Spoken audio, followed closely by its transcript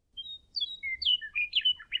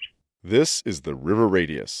This is the River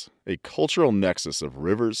Radius, a cultural nexus of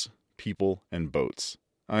rivers, people, and boats.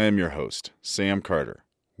 I am your host, Sam Carter.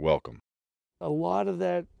 Welcome. A lot of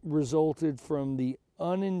that resulted from the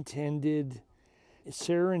unintended,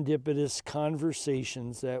 serendipitous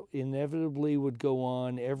conversations that inevitably would go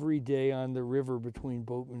on every day on the river between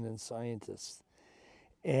boatmen and scientists.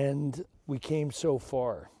 And we came so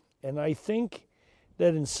far. And I think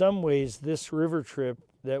that in some ways, this river trip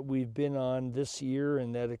that we've been on this year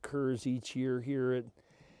and that occurs each year here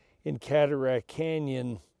in Cataract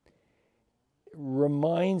Canyon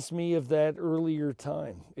reminds me of that earlier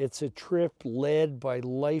time. It's a trip led by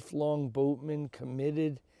lifelong boatmen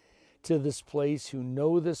committed to this place, who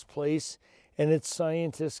know this place, and it's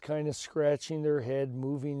scientists kind of scratching their head,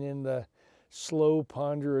 moving in the slow,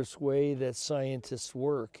 ponderous way that scientists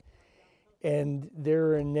work. And there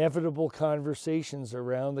are inevitable conversations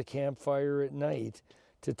around the campfire at night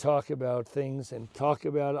to talk about things and talk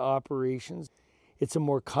about operations. It's a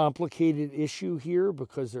more complicated issue here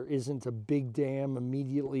because there isn't a big dam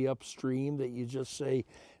immediately upstream that you just say,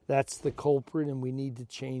 that's the culprit and we need to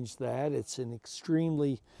change that. It's an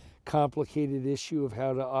extremely complicated issue of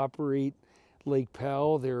how to operate Lake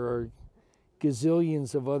Powell. There are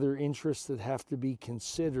gazillions of other interests that have to be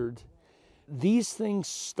considered. These things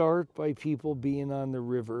start by people being on the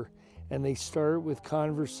river, and they start with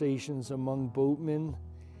conversations among boatmen,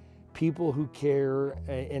 people who care,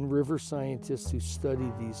 and river scientists who study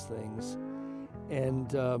these things.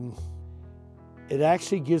 And it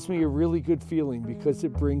actually gives me a really good feeling because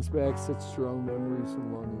it brings back such strong memories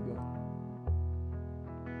from long ago.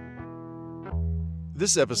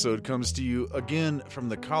 This episode comes to you again from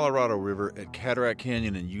the Colorado River at Cataract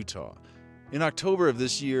Canyon in Utah. In October of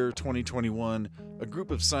this year, 2021, a group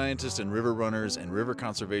of scientists and river runners and river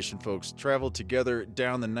conservation folks traveled together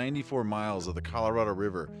down the 94 miles of the Colorado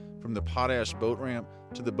River from the Potash boat ramp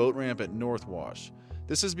to the boat ramp at North Wash.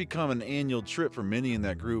 This has become an annual trip for many in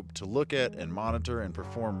that group to look at and monitor and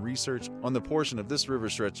perform research on the portion of this river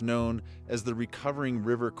stretch known as the Recovering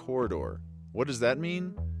River Corridor. What does that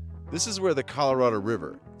mean? This is where the Colorado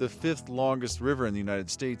River, the fifth longest river in the United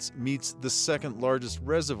States, meets the second largest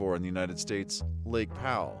reservoir in the United States, Lake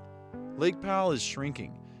Powell. Lake Powell is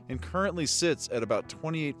shrinking and currently sits at about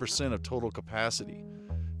 28% of total capacity.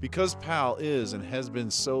 Because Powell is and has been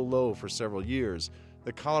so low for several years,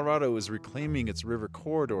 the Colorado is reclaiming its river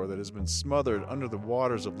corridor that has been smothered under the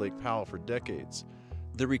waters of Lake Powell for decades.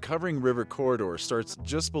 The Recovering River Corridor starts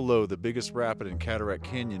just below the biggest rapid in Cataract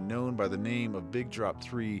Canyon, known by the name of Big Drop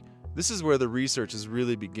 3. This is where the research is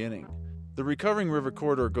really beginning. The Recovering River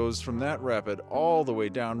Corridor goes from that rapid all the way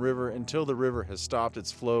downriver until the river has stopped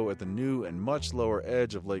its flow at the new and much lower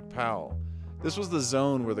edge of Lake Powell. This was the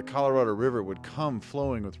zone where the Colorado River would come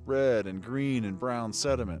flowing with red and green and brown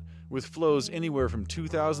sediment, with flows anywhere from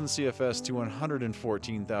 2,000 CFS to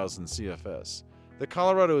 114,000 CFS. The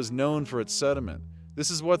Colorado is known for its sediment.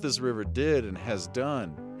 This is what this river did and has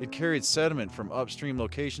done. It carried sediment from upstream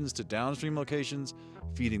locations to downstream locations,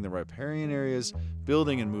 feeding the riparian areas,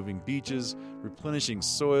 building and moving beaches, replenishing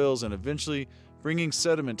soils, and eventually bringing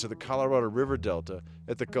sediment to the Colorado River Delta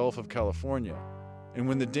at the Gulf of California. And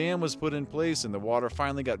when the dam was put in place and the water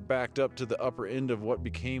finally got backed up to the upper end of what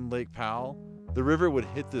became Lake Powell, the river would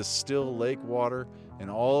hit this still lake water and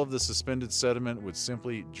all of the suspended sediment would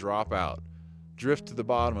simply drop out, drift to the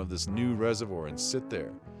bottom of this new reservoir and sit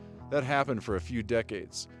there. That happened for a few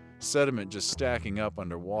decades, sediment just stacking up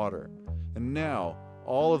underwater. And now,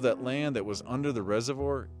 all of that land that was under the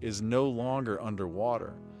reservoir is no longer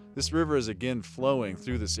underwater. This river is again flowing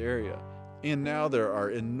through this area, and now there are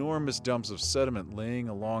enormous dumps of sediment laying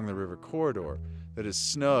along the river corridor that is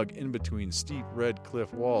snug in between steep red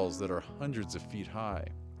cliff walls that are hundreds of feet high.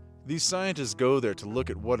 These scientists go there to look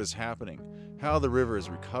at what is happening, how the river is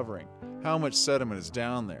recovering, how much sediment is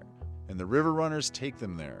down there, and the river runners take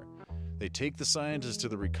them there. They take the scientists to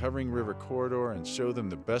the Recovering River Corridor and show them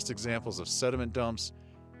the best examples of sediment dumps.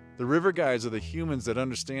 The river guides are the humans that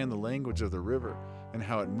understand the language of the river and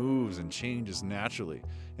how it moves and changes naturally,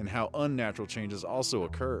 and how unnatural changes also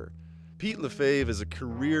occur. Pete Lefebvre is a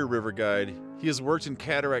career river guide. He has worked in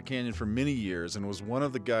Cataract Canyon for many years and was one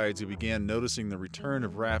of the guides who began noticing the return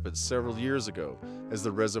of rapids several years ago as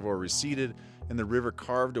the reservoir receded and the river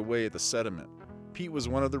carved away at the sediment. Pete was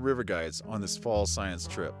one of the river guides on this fall science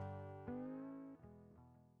trip.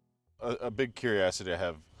 A big curiosity I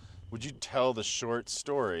have, would you tell the short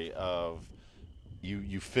story of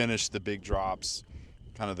you finished the big drops,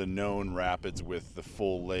 kind of the known rapids with the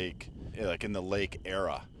full lake, like in the lake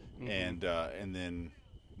era, and then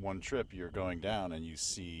one trip you're going down and you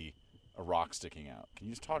see a rock sticking out. Can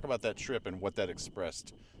you just talk about that trip and what that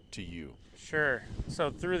expressed to you? Sure. So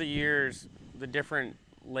through the years, the different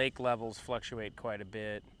lake levels fluctuate quite a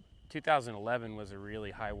bit. 2011 was a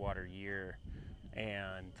really high water year,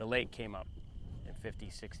 and the lake came up at 50,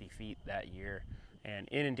 60 feet that year and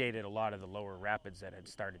inundated a lot of the lower rapids that had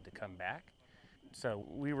started to come back. So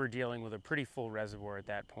we were dealing with a pretty full reservoir at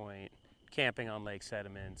that point, camping on lake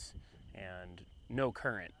sediments, and no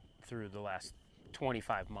current through the last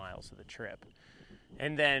 25 miles of the trip.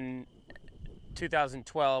 And then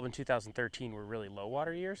 2012 and 2013 were really low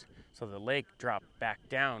water years, so the lake dropped back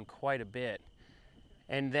down quite a bit.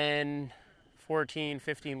 And then 14,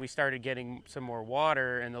 15, we started getting some more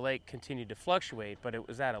water, and the lake continued to fluctuate, but it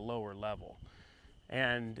was at a lower level.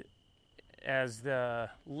 And as the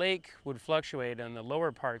lake would fluctuate on the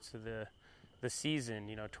lower parts of the season,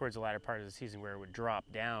 towards the latter part of the season where it would drop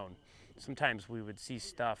down, sometimes we would see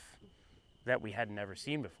stuff that we had never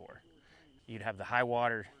seen before. You'd have the high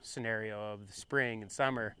water scenario of the spring and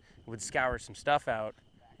summer, would scour some stuff out,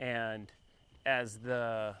 and as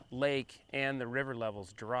the lake and the river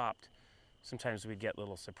levels dropped, sometimes we'd get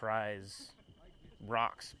little surprise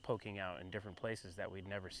rocks poking out in different places that we'd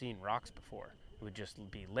never seen rocks before. It would just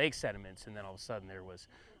be lake sediments, and then all of a sudden there was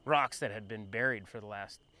rocks that had been buried for the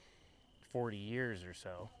last 40 years or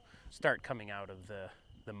so start coming out of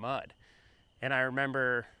the mud. And I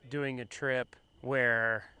remember doing a trip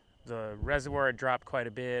where the reservoir had dropped quite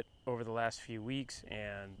a bit over the last few weeks,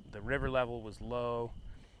 and the river level was low,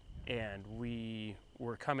 and we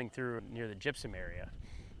were coming through near the gypsum area.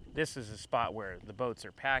 This is a spot where the boats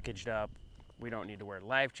are packaged up, we don't need to wear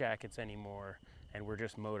life jackets anymore, and we're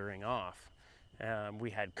just motoring off.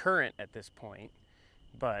 We had current at this point,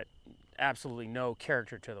 but absolutely no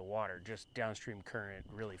character to the water, just downstream current,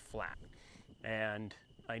 really flat. And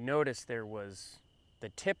I noticed there was the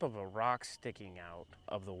tip of a rock sticking out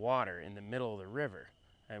of the water in the middle of the river.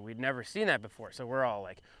 And we'd never seen that before, so we're all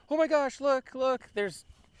like, oh my gosh, look, there's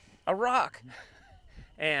a rock.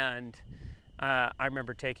 And I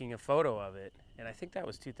remember taking a photo of it, and I think that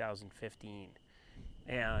was 2015.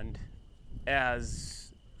 And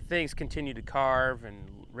as things continued to carve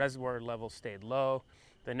and reservoir levels stayed low,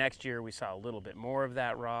 the next year we saw a little bit more of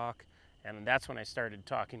that rock, and that's when I started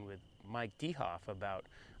talking with Mike Dehoff about,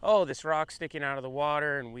 this rock sticking out of the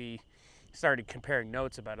water, and we started comparing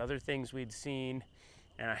notes about other things we'd seen.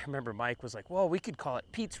 And I remember Mike was like, well, we could call it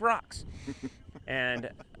Pete's Rocks. And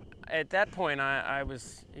at that point, I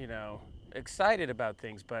was, excited about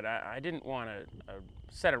things, but I didn't want a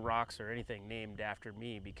set of rocks or anything named after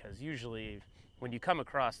me, because usually when you come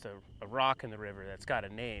across a rock in the river that's got a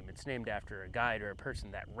name, it's named after a guide or a person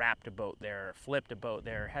that wrapped a boat there, or flipped a boat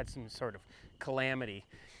there, or had some sort of calamity.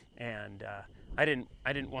 And I didn't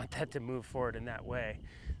want that to move forward in that way.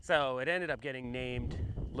 So it ended up getting named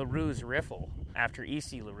LaRue's Riffle, after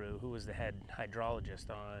E.C. LaRue, who was the head hydrologist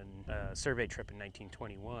on a survey trip in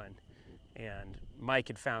 1921. And Mike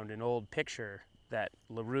had found an old picture that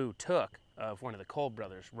LaRue took of one of the Cole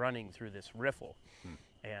brothers running through this riffle.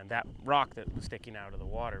 And that rock that was sticking out of the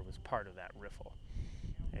water was part of that riffle.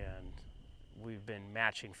 And we've been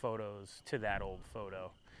matching photos to that old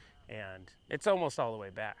photo. And it's almost all the way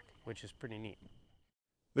back, which is pretty neat.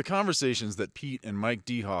 The conversations that Pete and Mike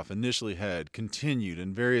Dehoff initially had continued,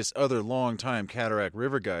 and various other longtime Cataract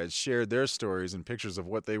River guides shared their stories and pictures of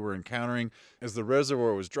what they were encountering as the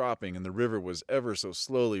reservoir was dropping and the river was ever so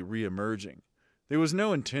slowly re-emerging. There was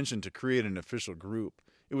no intention to create an official group.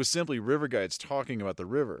 It was simply river guides talking about the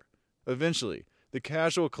river. Eventually, the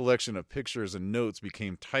casual collection of pictures and notes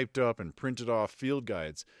became typed up and printed off field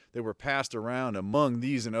guides that were passed around among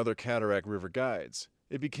these and other Cataract River guides.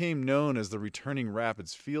 It became known as the Returning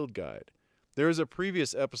Rapids Field Guide. There is a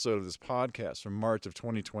previous episode of this podcast from March of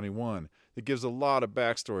 2021 that gives a lot of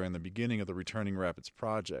backstory on the beginning of the Returning Rapids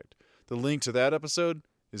project. The link to that episode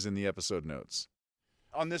is in the episode notes.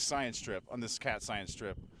 On this science trip, on this cat science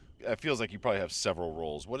trip, it feels like you probably have several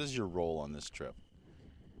roles. What is your role on this trip?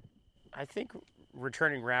 I think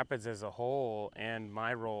Returning Rapids as a whole, and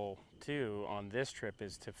my role too on this trip,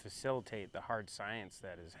 is to facilitate the hard science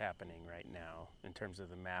that is happening right now in terms of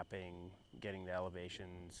the mapping, getting the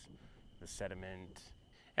elevations, the sediment,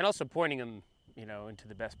 and also pointing them, into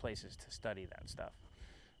the best places to study that stuff,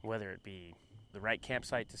 whether it be the right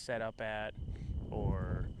campsite to set up at,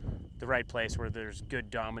 or the right place where there's good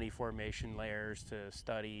Domini formation layers to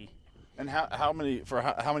study. And how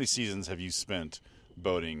many seasons have you spent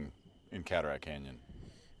boating in Cataract Canyon?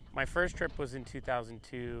 My first trip was in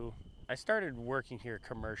 2002. I started working here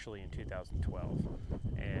commercially in 2012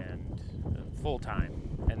 and full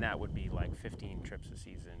time, and that would be like 15 trips a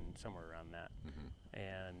season, somewhere around that.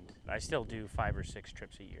 And I still do 5 or 6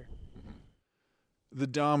 trips a year. The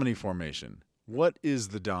Domini Formation. What is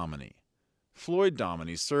the Dominy? Floyd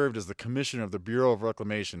Dominy served as the commissioner of the Bureau of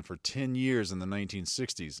Reclamation for 10 years in the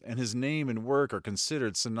 1960s, and his name and work are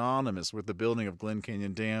considered synonymous with the building of Glen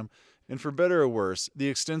Canyon Dam, and for better or worse, the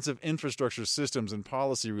extensive infrastructure systems and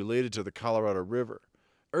policy related to the Colorado River.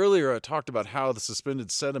 Earlier, I talked about how the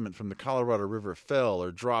suspended sediment from the Colorado River fell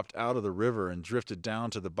or dropped out of the river and drifted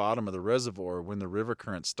down to the bottom of the reservoir when the river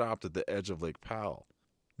current stopped at the edge of Lake Powell.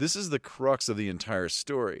 This is the crux of the entire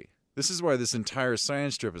story. This is why this entire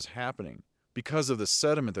science trip is happening, because of the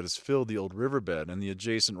sediment that has filled the old riverbed and the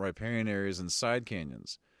adjacent riparian areas and side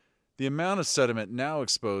canyons. The amount of sediment now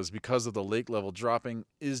exposed because of the lake level dropping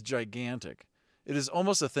is gigantic. It is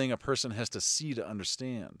almost a thing a person has to see to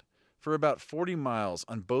understand. For about 40 miles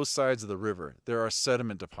on both sides of the river, there are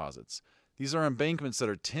sediment deposits. These are embankments that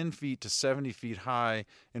are 10 feet to 70 feet high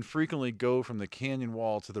and frequently go from the canyon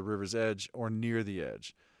wall to the river's edge or near the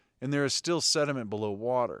edge. And there is still sediment below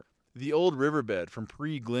water. The old riverbed from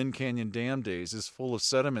pre-Glen Canyon Dam days is full of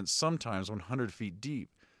sediment sometimes 100 feet deep.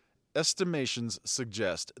 Estimations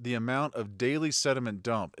suggest the amount of daily sediment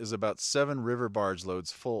dump is about 7 river barge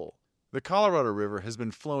loads full. The Colorado River has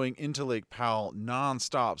been flowing into Lake Powell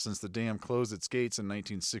non-stop since the dam closed its gates in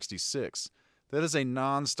 1966. That is a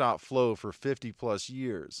non-stop flow for 50-plus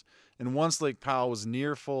years. And once Lake Powell was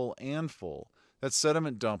near full and full, that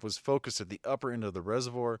sediment dump was focused at the upper end of the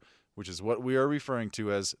reservoir, which is what we are referring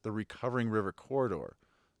to as the Recovering River Corridor.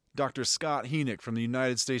 Dr. Scott Hoenick from the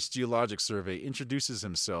United States Geologic Survey introduces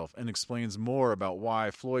himself and explains more about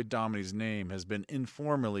why Floyd Dominy's name has been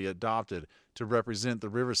informally adopted to represent the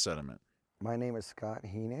river sediment. My name is Scott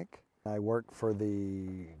Hoenick. I work for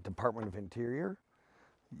the Department of Interior,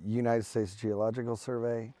 United States Geological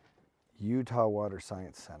Survey, Utah Water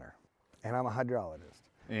Science Center, and I'm a hydrologist.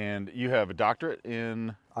 And you have a doctorate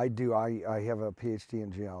in? I do. I have a PhD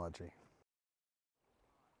in geology.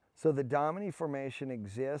 So the Dominy Formation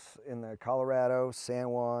exists in the Colorado, San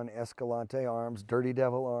Juan, Escalante Arms, Dirty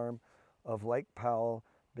Devil Arm of Lake Powell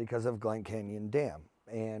because of Glen Canyon Dam.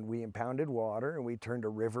 And we impounded water and we turned a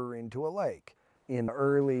river into a lake. In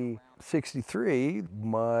early '63,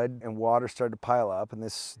 mud and water started to pile up, and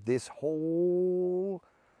this whole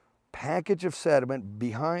package of sediment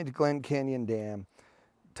behind Glen Canyon Dam,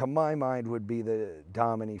 to my mind, would be the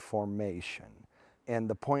Dominy Formation. And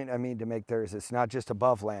the point I mean to make there is it's not just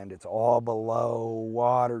above land, it's all below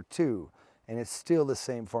water too. And it's still the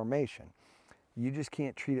same formation. You just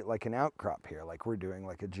can't treat it like an outcrop here, like we're doing,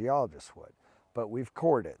 like a geologist would. But we've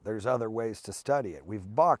cored it. There's other ways to study it.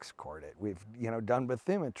 We've box cored it. We've done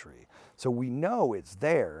bathymetry. So we know it's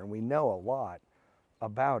there and we know a lot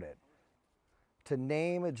about it. To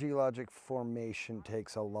name a geologic formation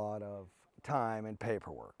takes a lot of time and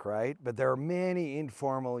paperwork, right? But there are many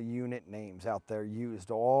informal unit names out there used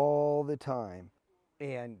all the time,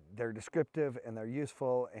 and they're descriptive and they're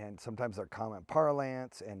useful, and sometimes they're common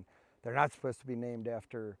parlance, and they're not supposed to be named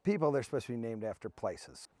after people, they're supposed to be named after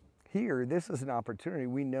places. Here, this is an opportunity.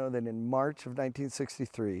 We know that in March of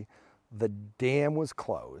 1963, the dam was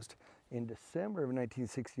closed. In December of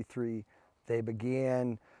 1963, they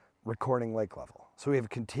began recording lake level. So we have a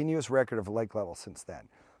continuous record of lake level since then.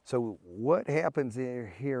 So what happens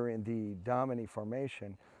here in the Dominy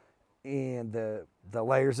Formation and the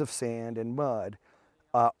layers of sand and mud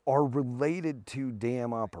are related to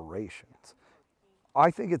dam operations. I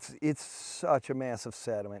think it's such a massive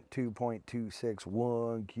sediment,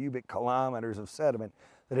 2.261 cubic kilometers of sediment,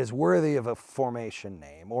 that is worthy of a formation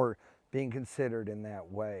name or being considered in that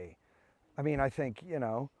way. I mean, I think,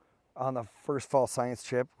 on the first fall science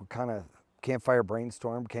trip, we kind of campfire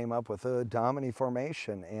brainstorm came up with a Dominy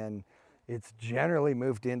Formation, and it's generally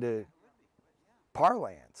moved into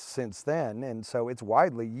parlance since then, and so it's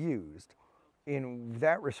widely used. In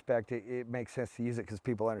that respect, it makes sense to use it because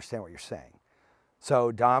people understand what you're saying.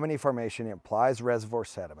 So Dominy Formation implies reservoir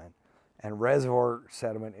sediment, and reservoir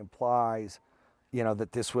sediment implies,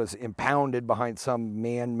 that this was impounded behind some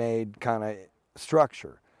man-made kind of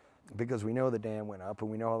structure, because we know the dam went up and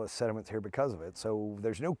we know all the sediment's here because of it. So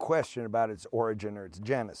there's no question about its origin or its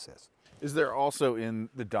genesis. Is there also in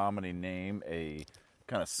the Dominy name a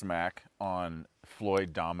kind of smack on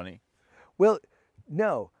Floyd Dominy? Well,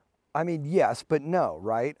 no. I mean, yes, but no,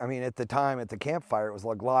 right? I mean, at the time, at the campfire, it was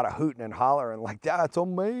like a lot of hooting and hollering, like, that's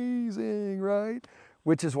amazing, right?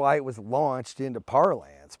 Which is why it was launched into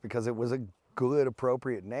parlance, because it was a good,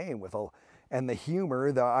 appropriate name and the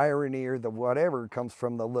humor, the irony, or the whatever comes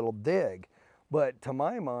from the little dig. But to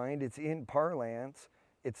my mind, it's in parlance,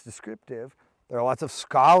 it's descriptive. There are lots of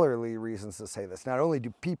scholarly reasons to say this. Not only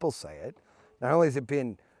do people say it, not only has it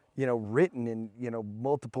been, written in,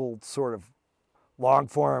 multiple sort of long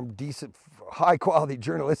form, decent, high quality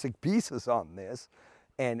journalistic pieces on this,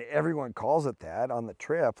 and everyone calls it that on the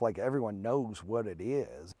trip, like everyone knows what it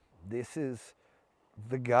is. This is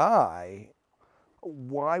the guy.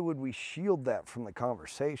 Why would we shield that from the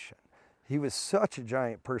conversation? He was such a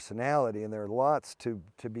giant personality, and there are lots to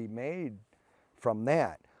be made from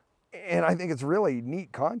that. And I think it's really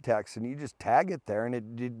neat context, and you just tag it there,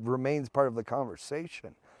 and it remains part of the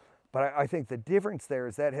conversation. But I think the difference there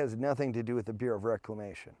is that has nothing to do with the Bureau of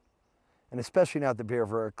Reclamation, and especially not the Bureau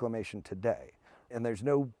of Reclamation today. And there's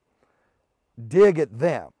no dig at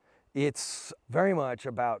them. It's very much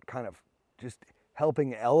about kind of just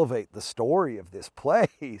helping elevate the story of this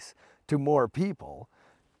place to more people.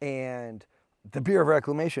 And the Bureau of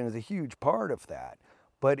Reclamation is a huge part of that.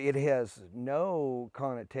 But it has no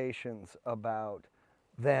connotations about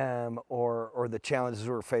them or the challenges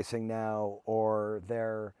we're facing now or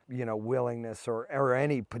their willingness or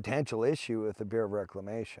any potential issue with the Bureau of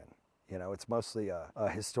Reclamation. It's mostly a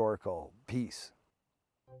historical piece.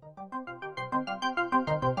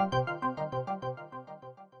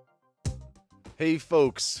 Hey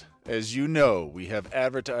folks, as you know, we have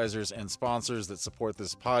advertisers and sponsors that support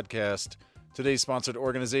this podcast. Today's sponsored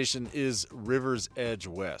organization is River's Edge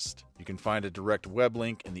West. You can find a direct web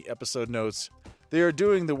link in the episode notes. They are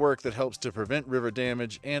doing the work that helps to prevent river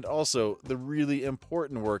damage and also the really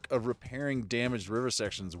important work of repairing damaged river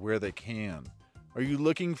sections where they can. Are you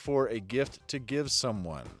looking for a gift to give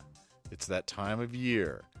someone? It's that time of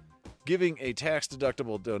year. Giving a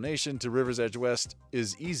tax-deductible donation to River's Edge West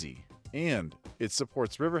is easy, and it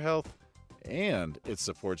supports river health, and it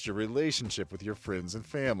supports your relationship with your friends and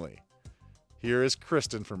family. Here is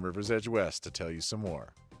Kristen from River's Edge West to tell you some more.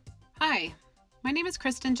 Hi, my name is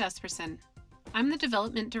Kristen Jesperson. I'm the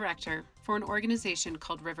development director for an organization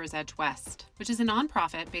called River's Edge West, which is a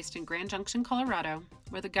nonprofit based in Grand Junction, Colorado,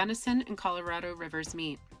 where the Gunnison and Colorado rivers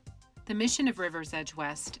meet. The mission of River's Edge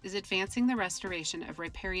West is advancing the restoration of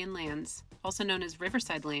riparian lands, also known as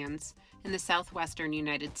riverside lands, in the southwestern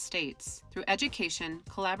United States through education,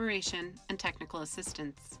 collaboration, and technical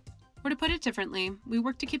assistance. Or to put it differently, we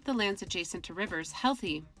work to keep the lands adjacent to rivers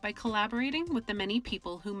healthy by collaborating with the many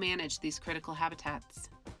people who manage these critical habitats.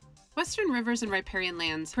 Western rivers and riparian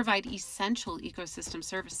lands provide essential ecosystem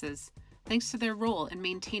services thanks to their role in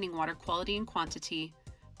maintaining water quality and quantity,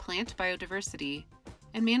 plant biodiversity,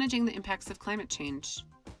 and managing the impacts of climate change.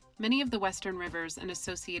 Many of the western rivers and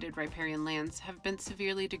associated riparian lands have been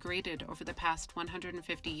severely degraded over the past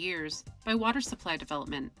 150 years by water supply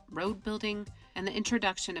development, road building, and the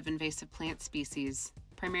introduction of invasive plant species,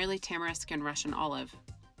 primarily tamarisk and Russian olive.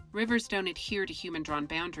 Rivers don't adhere to human-drawn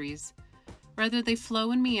boundaries. Rather, they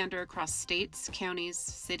flow and meander across states, counties,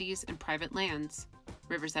 cities, and private lands.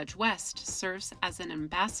 River's Edge West serves as an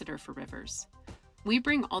ambassador for rivers. We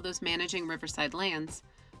bring all those managing riverside lands,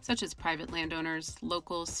 such as private landowners,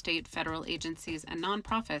 local, state, federal agencies, and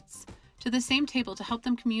nonprofits, to the same table to help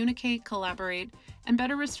them communicate, collaborate, and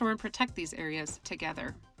better restore and protect these areas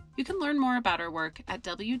together. You can learn more about our work at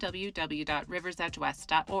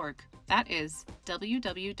www.riversedgewest.org. That is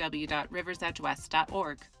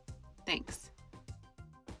www.riversedgewest.org. Thanks.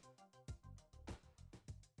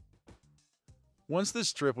 Once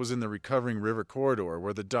this trip was in the recovering river corridor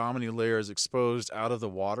where the Domini layer is exposed out of the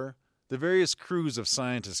water, the various crews of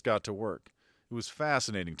scientists got to work. It was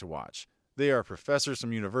fascinating to watch. They are professors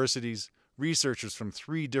from universities, researchers from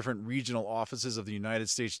 3 different regional offices of the United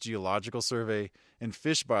States Geological Survey, and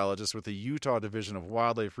fish biologists with the Utah Division of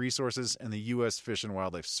Wildlife Resources and the U.S. Fish and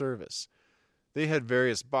Wildlife Service. They had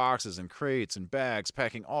various boxes and crates and bags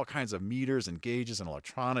packing all kinds of meters and gauges and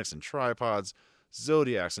electronics and tripods,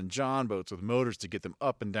 Zodiacs and John boats with motors to get them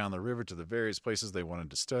up and down the river to the various places they wanted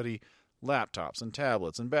to study, laptops and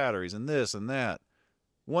tablets and batteries and this and that.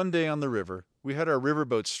 One day on the river, we had our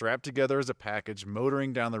riverboat strapped together as a package,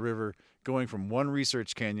 motoring down the river, going from one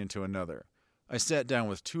research canyon to another. I sat down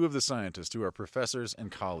with 2 of the scientists who are professors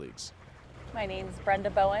and colleagues. My name's Brenda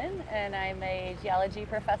Bowen, and I'm a geology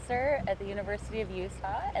professor at the University of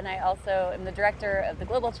Utah, and I also am the director of the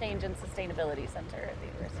Global Change and Sustainability Center at the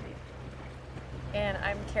university. And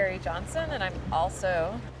I'm Carrie Johnson, and I'm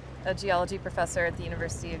also a geology professor at the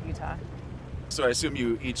University of Utah. So I assume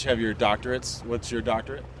you each have your doctorates. What's your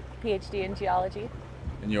doctorate? PhD in geology.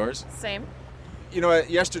 And yours? Same. You know what?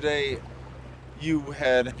 Yesterday, you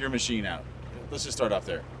had your machine out. Let's just start off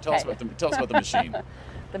there. Tell us about the machine.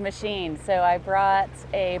 The machine. So I brought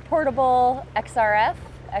a portable XRF,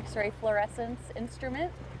 X-ray fluorescence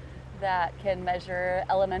instrument that can measure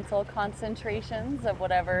elemental concentrations of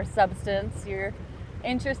whatever substance you're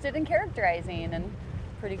interested in characterizing. And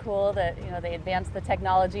pretty cool that they advanced the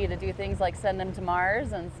technology to do things like send them to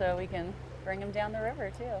Mars, and so we can bring them down the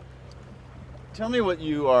river too. Tell me what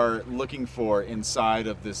you are looking for inside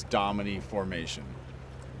of this Domini formation.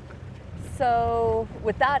 So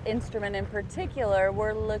with that instrument in particular,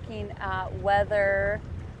 we're looking at whether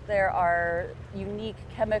there are unique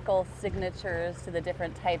chemical signatures to the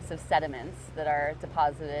different types of sediments that are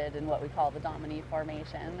deposited in what we call the Domini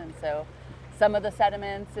formation. And so some of the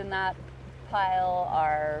sediments in that pile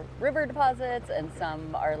are river deposits, and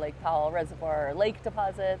some are Lake Powell Reservoir or lake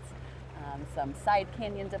deposits, some side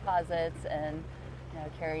canyon deposits, and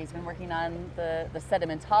Carrie's been working on the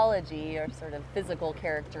sedimentology, or sort of physical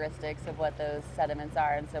characteristics of what those sediments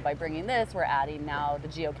are. And so by bringing this, we're adding now the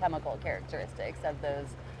geochemical characteristics of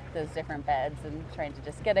those different beds, and trying to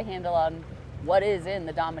just get a handle on what is in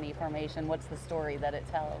the Domini formation, what's the story that it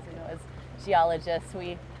tells. As geologists,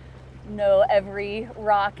 we know every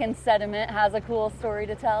rock and sediment has a cool story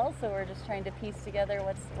to tell, so we're just trying to piece together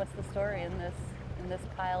what's the story in this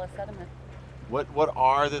pile of sediment. What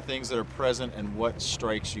are the things that are present, and what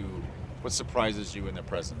strikes you, what surprises you in their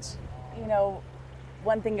presence?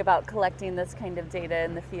 One thing about collecting this kind of data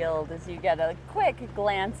in the field is you get a quick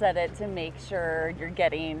glance at it to make sure you're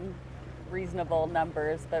getting reasonable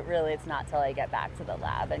numbers, but really it's not till I get back to the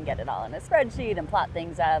lab and get it all in a spreadsheet and plot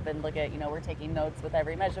things up and look at, we're taking notes with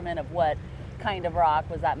every measurement of what kind of rock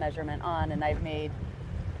was that measurement on. And I've made,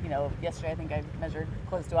 yesterday I think I measured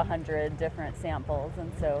close to 100 different samples,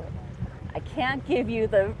 and so I can't give you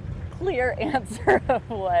the clear answer of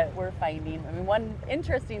what we're finding. One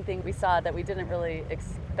interesting thing we saw that we didn't really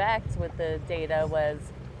expect with the data was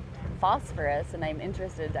phosphorus, and I'm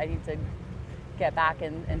interested, I need to get back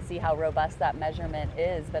and see how robust that measurement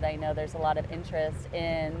is, but I know there's a lot of interest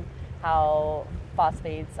in how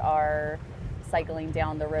phosphates are cycling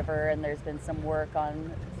down the river, and there's been some work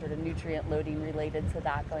on sort of nutrient loading related to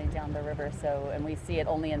that going down the river. And we see it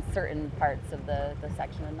only in certain parts of the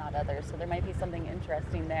section and not others. So there might be something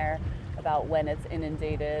interesting there about when it's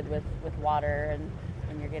inundated with water and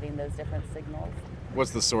when you're getting those different signals.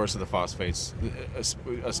 What's the source of the phosphates?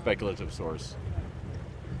 A speculative source.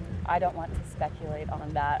 I don't want to speculate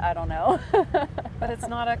on that. I don't know. But it's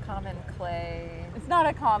not a common clay. It's not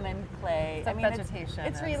a common clay. It's like vegetation.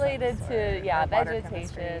 It's related to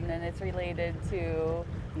vegetation, and it's related to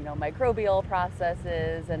microbial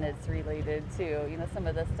processes, and it's related to some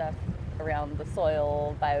of the stuff around the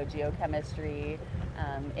soil biogeochemistry.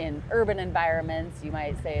 In urban environments, you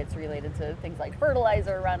might say it's related to things like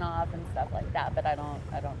fertilizer runoff and stuff like that. But I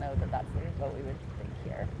don't know that that's what we would think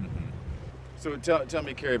here. Mm-hmm. So tell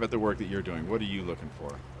me, Carrie, about the work that you're doing. What are you looking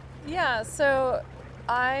for? Yeah, so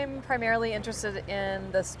I'm primarily interested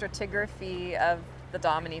in the stratigraphy of the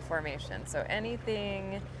Domini formation. So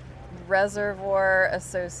anything reservoir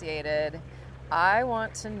associated, I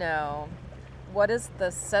want to know what is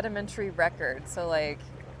the sedimentary record. So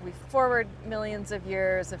we forward millions of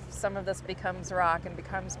years, if some of this becomes rock and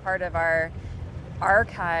becomes part of our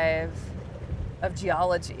archive of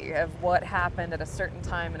geology, of what happened at a certain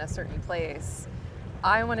time in a certain place,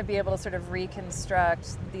 I want to be able to sort of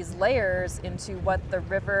reconstruct these layers into what the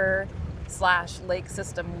river/lake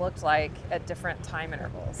system looked like at different time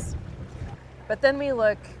intervals. But then we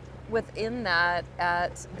look within that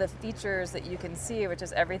at the features that you can see, which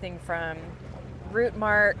is everything from root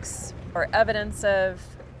marks or evidence of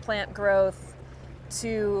plant growth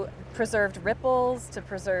to preserved ripples, to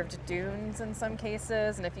preserved dunes in some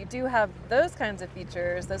cases. And if you do have those kinds of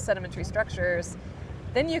features, those sedimentary structures,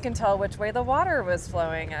 then you can tell which way the water was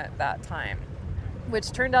flowing at that time,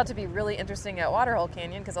 which turned out to be really interesting at Waterhole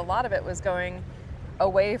Canyon, because a lot of it was going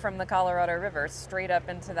away from the Colorado River straight up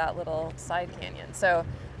into that little side canyon. So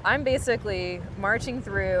I'm basically marching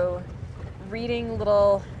through, reading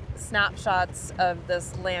little snapshots of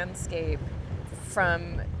this landscape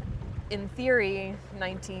from, in theory,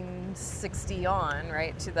 1960 on,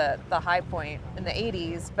 right, to the high point in the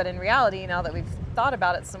 80s. But in reality, now that we've thought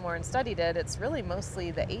about it some more and studied it, it's really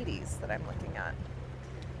mostly the 80s that I'm looking at.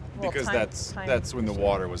 Because that's when the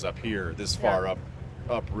water was up here, this far up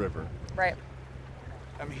river. Right.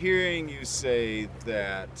 I'm hearing you say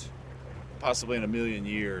that possibly in a million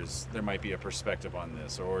years there might be a perspective on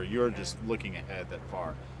this, or you're just looking ahead that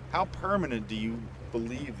far. How permanent do you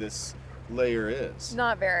believe this layer is?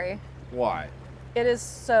 Not very. Why? It is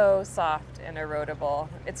so soft and erodible.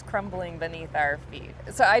 It's crumbling beneath our feet.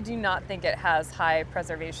 So I do not think it has high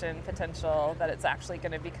preservation potential, that it's actually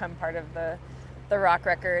going to become part of the rock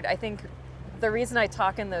record. I think the reason I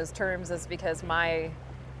talk in those terms is because my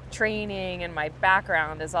training and my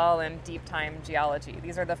background is all in deep time geology.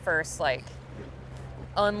 These are the first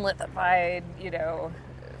unlithified,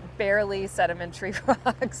 barely sedimentary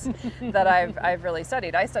rocks that I've really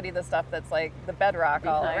studied. I study the stuff that's like the bedrock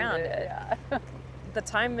all around it. Yeah. The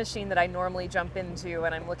time machine that I normally jump into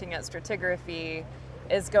when I'm looking at stratigraphy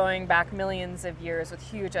is going back millions of years with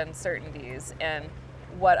huge uncertainties. And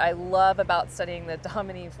what I love about studying the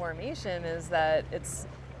Domini Formation is that it's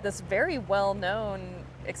this very well-known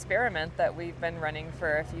experiment that we've been running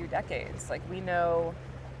for a few decades. Like, we know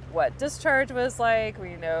what discharge was like,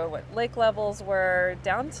 we know what lake levels were,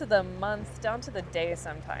 down to the month, down to the day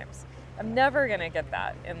sometimes. I'm never gonna get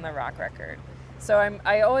that in the rock record. So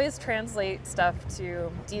I always translate stuff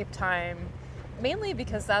to deep time, mainly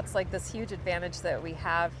because that's like this huge advantage that we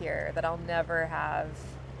have here that I'll never have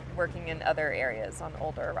working in other areas on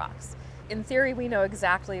older rocks. In theory, we know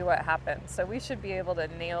exactly what happened, so we should be able to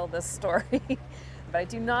nail this story. But I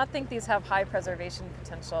do not think these have high preservation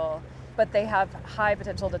potential, but they have high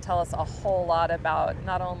potential to tell us a whole lot about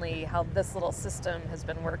not only how this little system has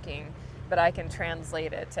been working, but I can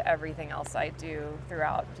translate it to everything else I do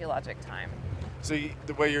throughout geologic time. So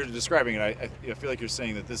the way you're describing it, I feel like you're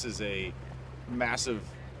saying that this is a massive,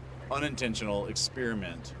 unintentional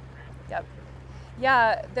experiment. Yep.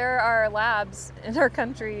 Yeah, there are labs in our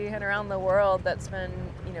country and around the world that spend,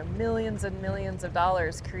 millions and millions of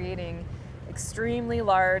dollars creating extremely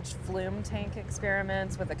large flume tank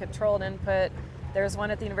experiments with a controlled input. There's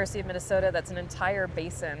one at the University of Minnesota that's an entire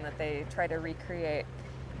basin that they try to recreate.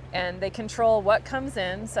 And they control what comes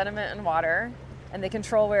in, sediment and water, and they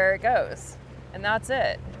control where it goes. And that's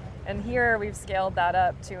it. And here we've scaled that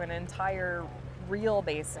up to an entire real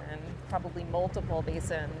basin, probably multiple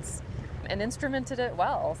basins, and instrumented it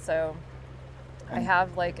well. So I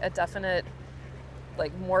have like a definite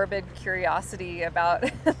morbid curiosity about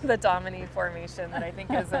the Domini Formation that I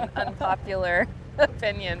think is an unpopular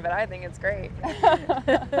opinion, but I think it's great.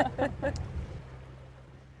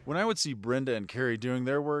 When I would see Brenda and Carrie doing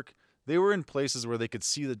their work, they were in places where they could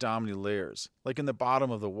see the Domini layers, like in the bottom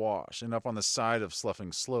of the wash and up on the side of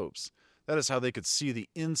sloughing slopes. That is how they could see the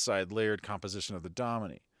inside layered composition of the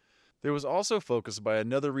Domini. There was also focus by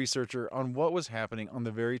another researcher on what was happening on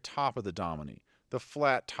the very top of the Domini, the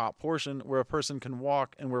flat top portion where a person can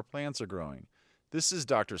walk and where plants are growing. This is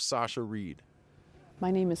Dr. Sasha Reed. My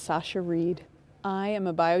name is Sasha Reed. I am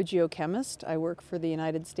a biogeochemist. I work for the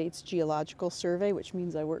United States Geological Survey, which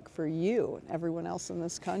means I work for you and everyone else in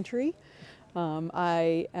this country.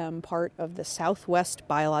 I am part of the Southwest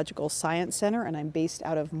Biological Science Center, and I'm based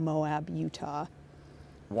out of Moab, Utah.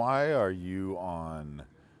 Why are you on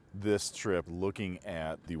this trip looking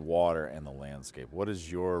at the water and the landscape? What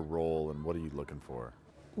is your role and what are you looking for?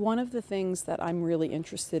 One of the things that I'm really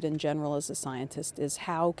interested in general as a scientist is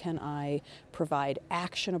how can I provide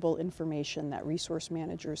actionable information that resource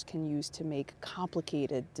managers can use to make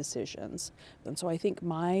complicated decisions. And so I think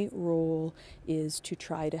my role is to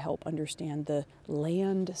try to help understand the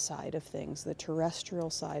land side of things, the terrestrial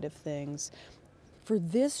side of things. For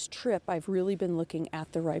this trip, I've really been looking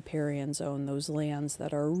at the riparian zone, those lands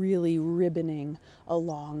that are really ribboning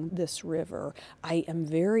along this river. I am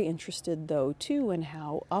very interested, though, too, in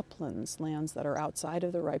how uplands, lands that are outside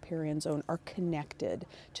of the riparian zone, are connected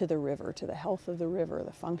to the river, to the health of the river,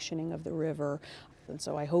 the functioning of the river. And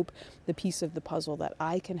so I hope the piece of the puzzle that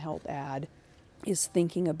I can help add is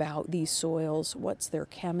thinking about these soils, what's their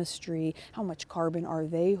chemistry, how much carbon are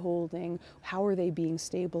they holding, how are they being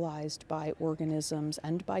stabilized by organisms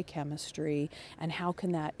and by chemistry, and how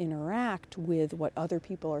can that interact with what other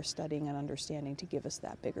people are studying and understanding to give us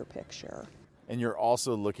that bigger picture. And you're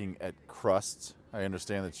also looking at crusts. I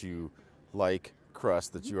understand that you like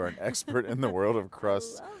crust, that you are an expert in the world of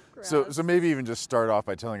crusts. I love crust. So maybe even just start off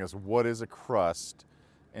by telling us what is a crust,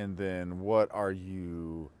 and then what are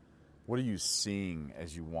you seeing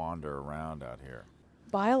as you wander around out here?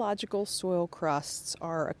 Biological soil crusts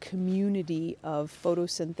are a community of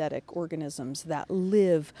photosynthetic organisms that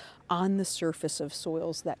live on the surface of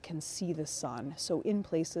soils that can see the sun. So in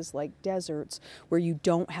places like deserts where you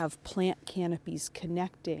don't have plant canopies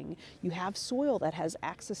connecting, you have soil that has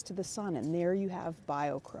access to the sun, and there you have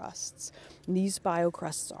biocrusts. And these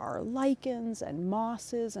biocrusts are lichens and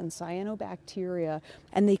mosses and cyanobacteria,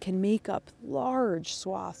 and they can make up large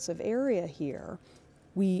swaths of area here.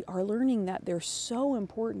 We are learning that they're so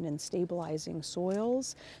important in stabilizing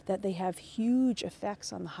soils that they have huge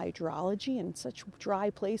effects on the hydrology, and such dry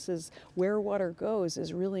places where water goes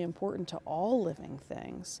is really important to all living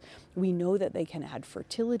things. We know that they can add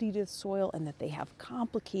fertility to the soil and that they have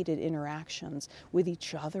complicated interactions with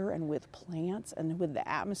each other and with plants and with the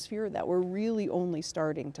atmosphere that we're really only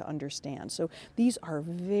starting to understand. So these are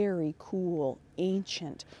very cool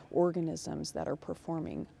ancient organisms that are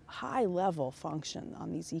performing high-level function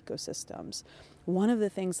on these ecosystems. One of the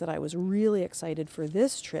things that I was really excited for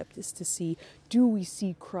this trip is to see, do we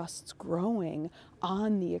see crusts growing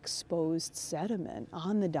on the exposed sediment,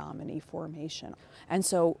 on the Domini Formation? And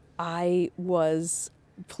so I was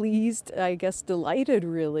pleased, I guess delighted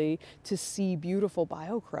really, to see beautiful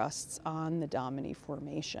biocrusts on the Domini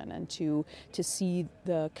Formation and to see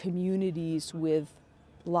the communities with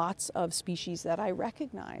lots of species that I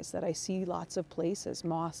recognize, that I see lots of places,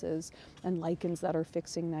 mosses and lichens that are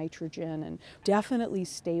fixing nitrogen and definitely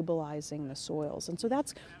stabilizing the soils. And so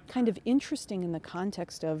that's kind of interesting in the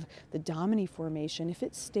context of the Domini Formation. If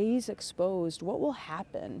it stays exposed, what will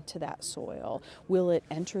happen to that soil? Will it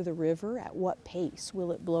enter the river? At what pace?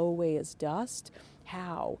 Will it blow away as dust?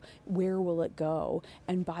 How? Where will it go?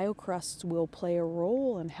 And biocrusts will play a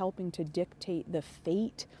role in helping to dictate the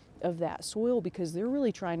fate of that soil, because they're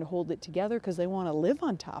really trying to hold it together because they want to live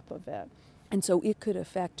on top of it. And so it could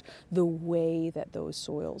affect the way that those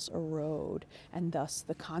soils erode and thus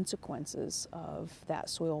the consequences of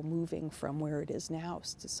that soil moving from where it is now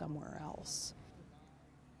to somewhere else.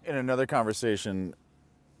 In another conversation,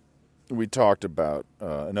 we talked about,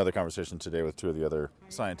 another conversation today with two of the other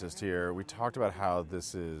scientists here, we talked about how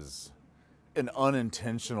this is an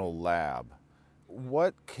unintentional lab.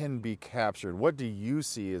 What can be captured? What do you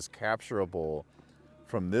see as capturable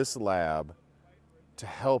from this lab to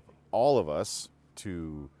help all of us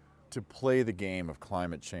to play the game of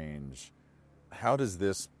climate change? How does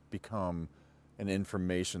this become an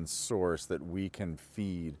information source that we can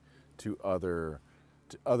feed to other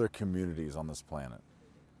communities on this planet?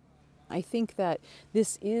 I think that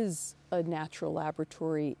this is a natural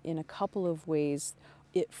laboratory in a couple of ways.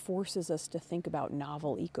 It forces us to think about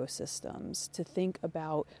novel ecosystems, to think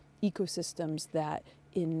about ecosystems that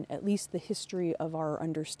in at least the history of our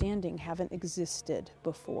understanding haven't existed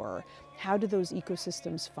before. How do those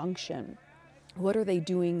ecosystems function? What are they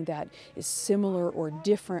doing that is similar or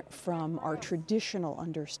different from our traditional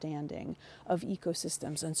understanding of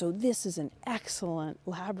ecosystems? And so this is an excellent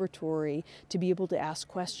laboratory to be able to ask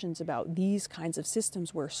questions about these kinds of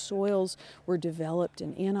systems where soils were developed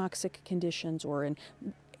in anoxic conditions or in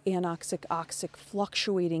anoxic-oxic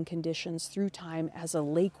fluctuating conditions through time as a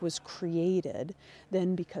lake was created.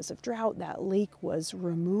 Then because of drought, that lake was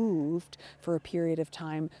removed for a period of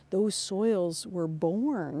time. Those soils were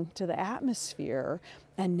born to the atmosphere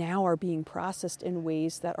and now are being processed in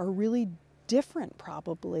ways that are really different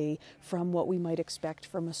probably from what we might expect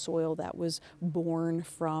from a soil that was born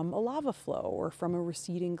from a lava flow or from a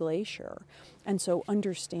receding glacier. And so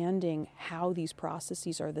understanding how these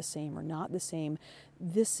processes are the same or not the same,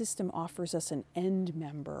 this system offers us an end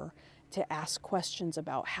member to ask questions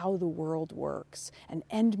about how the world works. And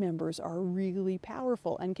end members are really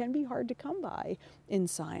powerful and can be hard to come by in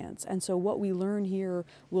science. And so what we learn here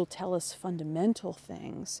will tell us fundamental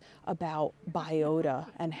things about biota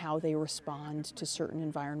and how they respond to certain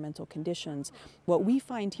environmental conditions. What we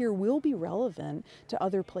find here will be relevant to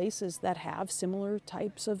other places that have similar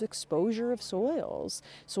types of exposure of soils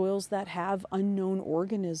that have unknown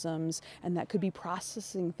organisms and that could be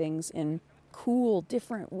processing things in cool,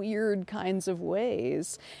 different, weird kinds of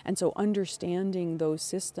ways. And so understanding those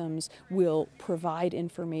systems will provide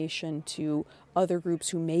information to other groups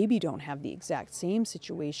who maybe don't have the exact same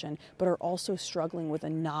situation, but are also struggling with a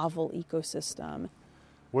novel ecosystem.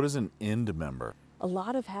 What is an end member? A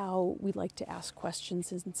lot of how we like to ask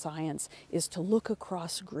questions in science is to look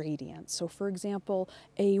across gradients. So for example,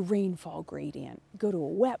 a rainfall gradient. Go to a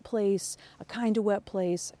wet place, a kind of wet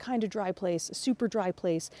place, a kind of dry place, a super dry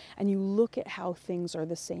place, and you look at how things are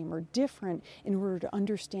the same or different in order to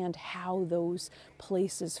understand how those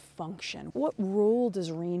places function. What role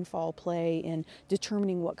does rainfall play in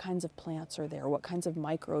determining what kinds of plants are there, what kinds of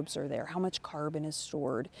microbes are there, how much carbon is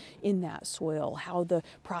stored in that soil, how the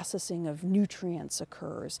processing of nutrients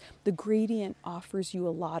occurs. The gradient offers you a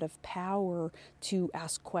lot of power to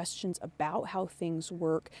ask questions about how things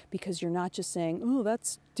work, because you're not just saying, oh,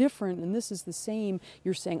 that's different and this is the same.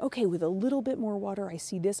 You're saying, okay, with a little bit more water, I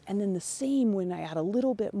see this, and then the same when I add a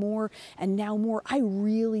little bit more, and now more. I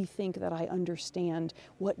really think that I understand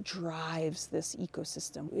what drives this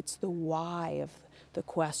ecosystem. It's the why of the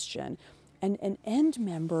question. And an end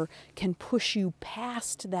member can push you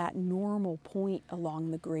past that normal point along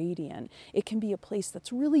the gradient. It can be a place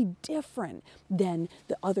that's really different than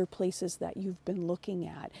the other places that you've been looking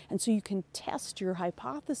at. And so you can test your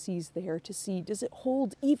hypotheses there to see, does it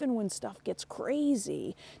hold even when stuff gets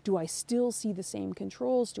crazy? Do I still see the same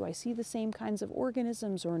controls? Do I see the same kinds of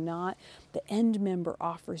organisms or not? The end member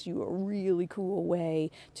offers you a really cool way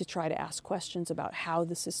to try to ask questions about how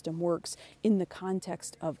the system works in the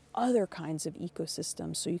context of other kinds of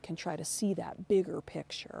ecosystems, so you can try to see that bigger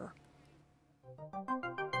picture.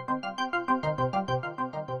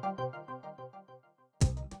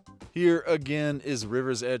 Here again is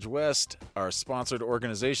River's Edge West, our sponsored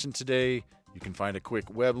organization today. You can find a quick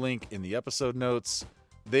web link in the episode notes.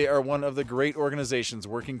 They are one of the great organizations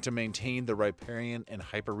working to maintain the riparian and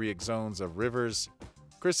hyporheic zones of rivers.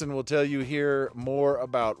 Kristen will tell you here more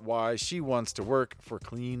about why she wants to work for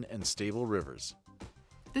clean and stable rivers.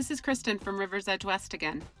 This is Kristen from River's Edge West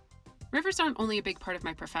again. Rivers aren't only a big part of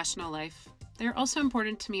my professional life, they're also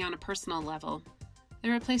important to me on a personal level.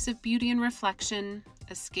 They're a place of beauty and reflection,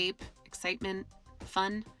 escape, excitement,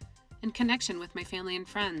 fun, and connection with my family and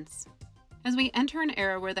friends. As we enter an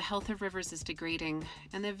era where the health of rivers is degrading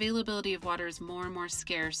and the availability of water is more and more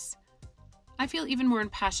scarce, I feel even more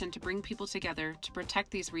impassioned to bring people together to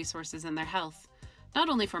protect these resources and their health, not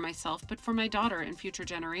only for myself, but for my daughter and future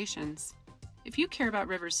generations. If you care about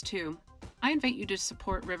rivers too, I invite you to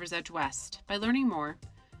support River's Edge West by learning more,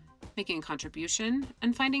 making a contribution,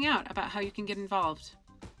 and finding out about how you can get involved.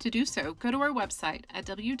 To do so, go to our website at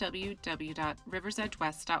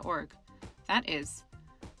www.riversedgewest.org. That is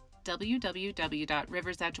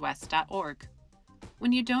www.riversedgewest.org.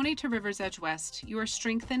 When you donate to River's Edge West, you are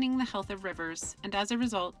strengthening the health of rivers and, as a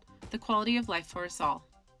result, the quality of life for us all.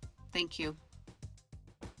 Thank you.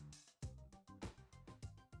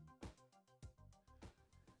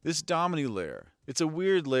 This Domini layer, it's a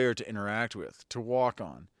weird layer to interact with, to walk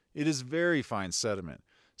on. It is very fine sediment.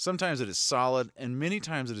 Sometimes it is solid, and many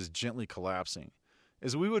times it is gently collapsing.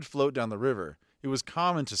 As we would float down the river, it was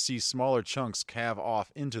common to see smaller chunks calve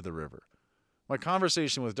off into the river. My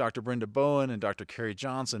conversation with Dr. Brenda Bowen and Dr. Carrie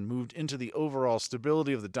Johnson moved into the overall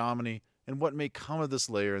stability of the Domini and what may come of this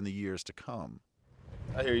layer in the years to come.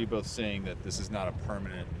 I hear you both saying that this is not a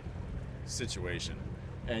permanent situation,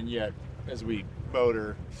 and yet as we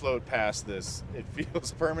float past this, it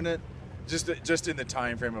feels permanent, just in the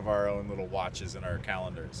time frame of our own little watches and our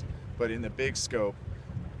calendars. But in the big scope,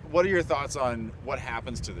 what are your thoughts on what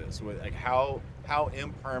happens to this? Like how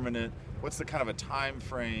impermanent? What's the kind of a time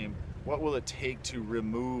frame? What will it take to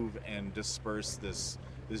remove and disperse this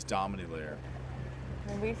Domini layer?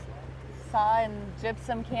 We saw in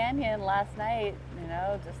Gypsum Canyon last night,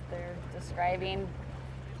 they're describing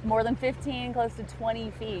more than 15, close to 20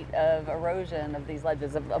 feet of erosion of these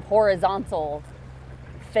ledges, of horizontal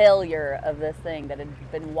failure of this thing that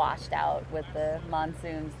had been washed out with the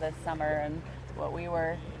monsoons this summer. And what we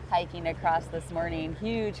were hiking across this morning,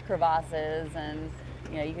 huge crevasses, and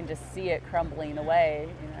you can just see it crumbling away.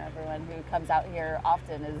 Everyone who comes out here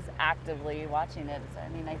often is actively watching it. So,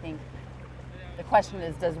 I think the question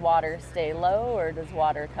is, does water stay low or does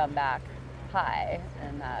water come back high?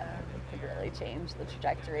 And that could really change the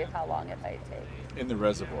trajectory of how long it might take. In the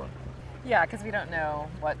reservoir. Yeah, because we don't know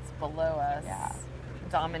what's below us. Yeah.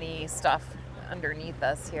 Domini stuff underneath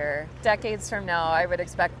us here. Decades from now, I would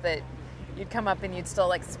expect that you'd come up and you'd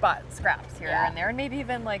still spot scraps here and there, and maybe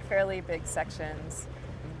even fairly big sections.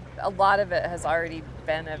 A lot of it has already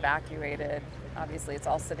been evacuated. Obviously, it's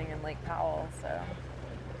all sitting in Lake Powell, so.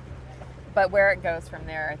 But where it goes from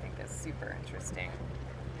there, I think, is super interesting.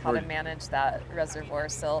 How to manage that reservoir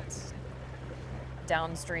silt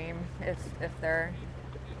downstream if they're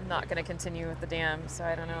not going to continue with the dam. So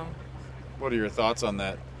I don't know. What are your thoughts on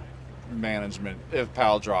that management? If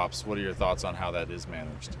Powell drops, what are your thoughts on how that is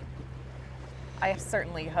managed? I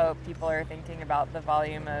certainly hope people are thinking about the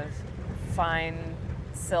volume of fine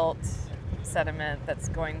silt sediment that's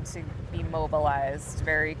going to be mobilized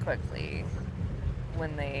very quickly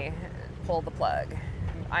when they pull the plug.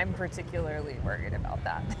 I'm particularly worried about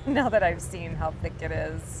that now that I've seen how thick it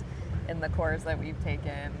is in the cores that we've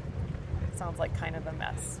taken. It sounds like kind of a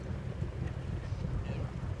mess.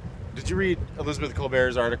 Did you read Elizabeth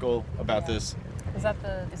Colbert's article about this? Is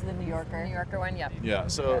the New Yorker? New Yorker one, yep. Yeah,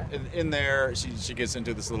 so in there, she gets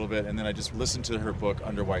into this a little bit, and then I just listened to her book,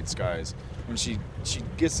 Under White Skies, when she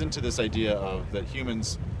gets into this idea of that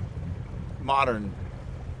humans, modern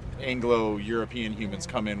Anglo-European humans,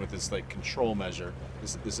 come in with this control measure,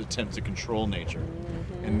 this attempt to control nature.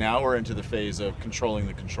 Mm-hmm. And now we're into the phase of controlling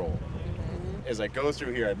the control. Mm-hmm. As I go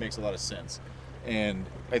through here, it makes a lot of sense. And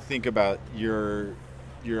I think about your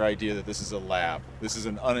your idea that this is a lab. This is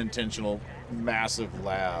an unintentional, massive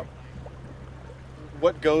lab.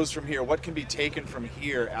 What goes from here? What can be taken from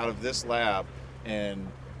here out of this lab and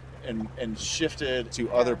shifted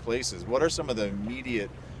to other places? What are some of the immediate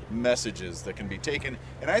messages that can be taken?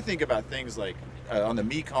 And I think about things like on the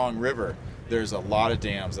Mekong River, there's a lot of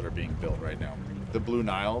dams that are being built right now. The Blue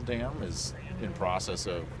Nile Dam is in process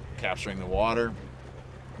of capturing the water.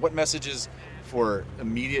 What messages for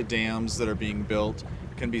immediate dams that are being built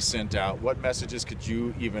can be sent out? What messages could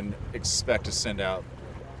you even expect to send out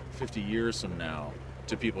 50 years from now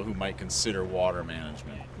to people who might consider water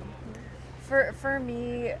management? For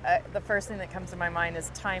me, the first thing that comes to my mind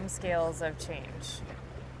is timescales of change.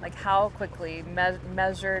 Like how quickly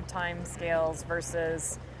measured timescales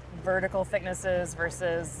versus vertical thicknesses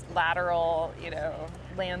versus lateral,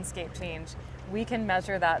 landscape change. We can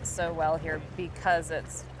measure that so well here because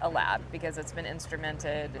it's a lab, because it's been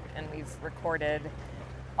instrumented and we've recorded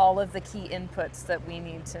all of the key inputs that we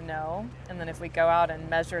need to know. And then if we go out and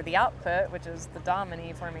measure the output, which is the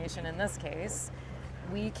Domini formation in this case,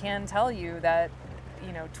 we can tell you that,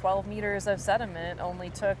 12 meters of sediment only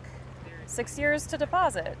took 6 years to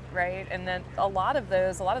deposit, right? And then a lot of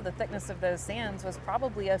the thickness of those sands was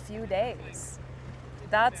probably a few days.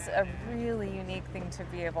 That's a really unique thing to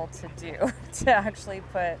be able to do, to actually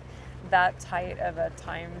put that tight of a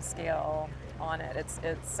time scale on it.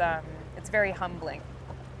 It's very humbling.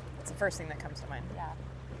 It's the first thing that comes to mind. Yeah.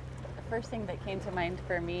 The first thing that came to mind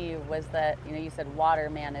for me was that, you said water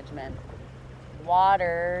management.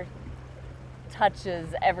 Water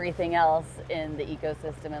touches everything else in the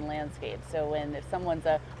ecosystem and landscape. So if someone's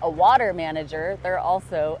a water manager, they're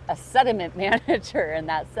also a sediment manager, and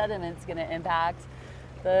that sediment's going to impact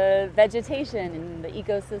the vegetation and the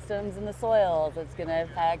ecosystems and the soils. It's going to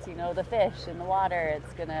affect, the fish in the water.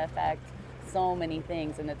 It's going to affect so many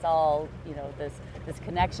things, and it's all, this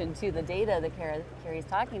connection to the data that Carrie's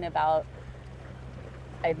talking about.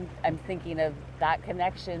 I'm thinking of that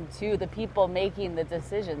connection to the people making the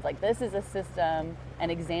decisions. Like, this is a system,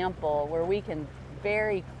 an example where we can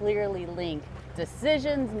very clearly link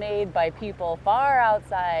decisions made by people far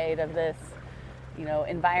outside of this,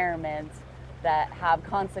 environment that have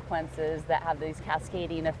consequences, that have these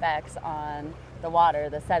cascading effects on the water,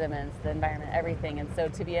 the sediments, the environment, everything. And so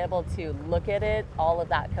to be able to look at it, all of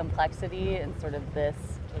that complexity in sort of this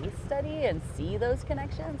case study and see those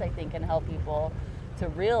connections, I think can help people to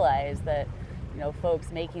realize that,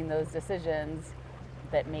 folks making those decisions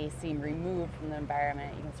that may seem removed from the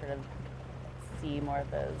environment, you can sort of see more of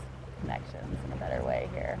those connections in a better way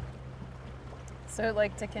here. So,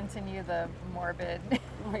 to continue the morbid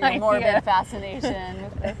morbid fascination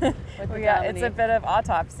with the it's a bit of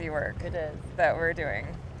autopsy work. It is. That we're doing,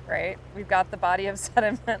 right? We've got the body of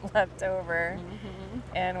sediment left over,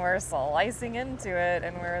 and we're slicing into it,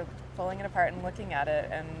 and we're pulling it apart and looking at it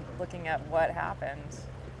and looking at what happened.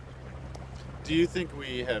 Do you think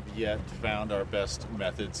we have yet found our best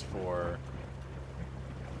methods for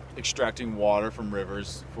extracting water from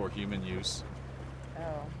rivers for human use?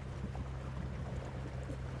 Oh.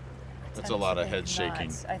 That's a lot of head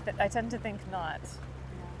shaking. I tend to think not.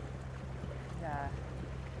 Yeah.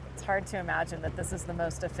 It's hard to imagine that this is the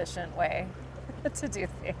most efficient way to do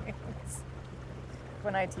things.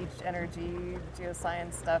 When I teach energy,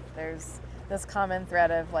 geoscience stuff, there's this common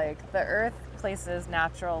thread of the Earth places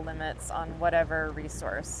natural limits on whatever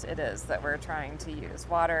resource it is that we're trying to use.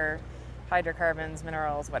 Water, hydrocarbons,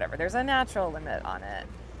 minerals, whatever. There's a natural limit on it.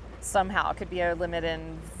 Somehow it could be a limit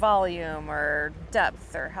in volume or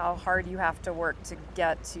depth, or how hard you have to work to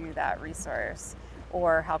get to that resource,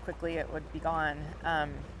 or how quickly it would be gone.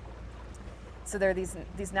 So there are these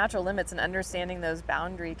natural limits, and understanding those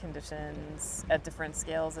boundary conditions at different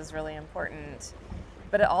scales is really important.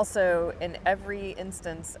 But it also, in every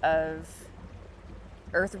instance of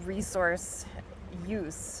Earth resource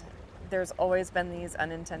use, there's always been these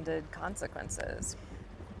unintended consequences.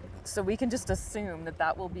 So we can just assume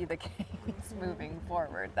that will be the case moving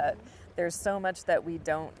forward, that there's so much that we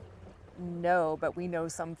don't know, but we know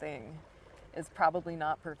something is probably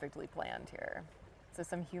not perfectly planned here. So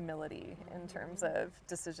some humility in terms of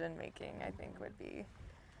decision making, I think, would be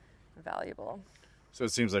valuable. So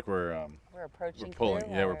it seems like we're approaching pulling.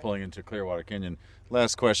 Clearwater. Yeah, we're pulling into Clearwater Canyon.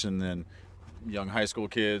 Last question, then. Young high school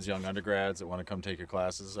kids, young undergrads that want to come take your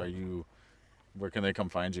classes, where can they come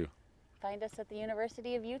find you? Find us at the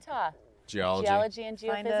University of Utah. Geology and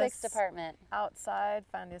Geophysics Department. Outside,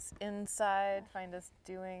 find us inside, find us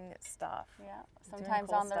doing stuff. Yeah,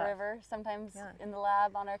 sometimes on the river, sometimes in the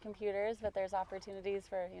lab on our computers, but there's opportunities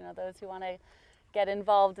for, those who want to get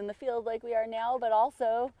involved in the field like we are now, but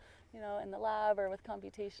also in the lab or with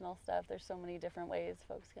computational stuff. There's so many different ways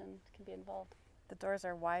folks can be involved. The doors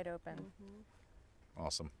are wide open.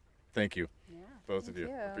 Awesome. Thank you. Yeah. Both of you.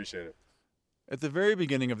 you. Appreciate it. At the very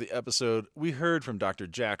beginning of the episode, we heard from Dr.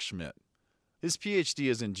 Jack Schmidt. His PhD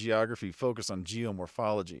is in geography focused on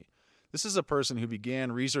geomorphology. This is a person who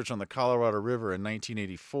began research on the Colorado River in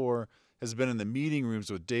 1984, has been in the meeting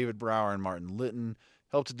rooms with David Brower and Martin Litton,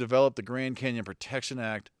 helped to develop the Grand Canyon Protection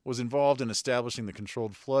Act, was involved in establishing the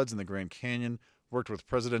controlled floods in the Grand Canyon, worked with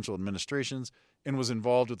presidential administrations, and was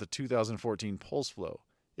involved with the 2014 pulse flow.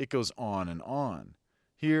 It goes on and on.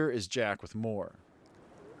 Here is Jack with more.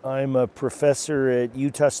 I'm a professor at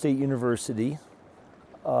Utah State University.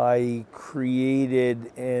 I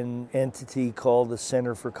created an entity called the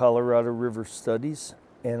Center for Colorado River Studies,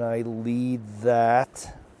 and I lead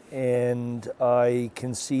that. And I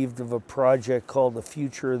conceived of a project called The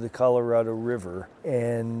Future of the Colorado River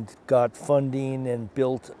and got funding and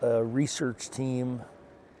built a research team.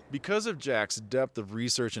 Because of Jack's depth of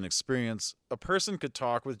research and experience, a person could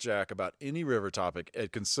talk with Jack about any river topic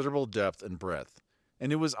at considerable depth and breadth.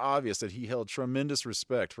 And it was obvious that he held tremendous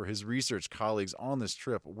respect for his research colleagues on this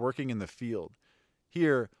trip working in the field.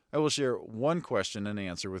 Here, I will share one question and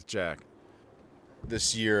answer with Jack.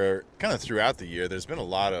 This year, kind of throughout the year, there's been a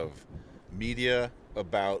lot of media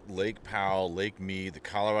about Lake Powell, Lake Mead, the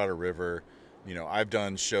Colorado River. I've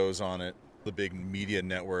done shows on it. The big media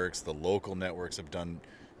networks, the local networks have done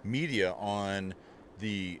media on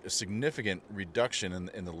the significant reduction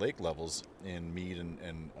in the lake levels in Mead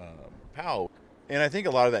and Powell. And I think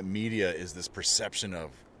a lot of that media is this perception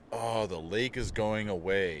of, the lake is going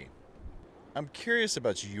away. I'm curious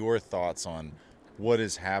about your thoughts on what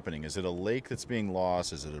is happening. Is it a lake that's being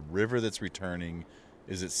lost? Is it a river that's returning?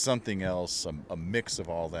 Is it something else, a mix of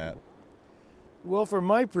all that? Well, from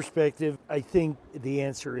my perspective, I think the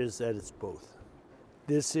answer is that it's both.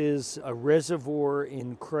 This is a reservoir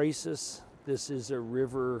in crisis. This is a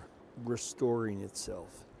river restoring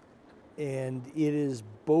itself. And it is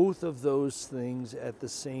both of those things at the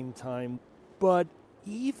same time. But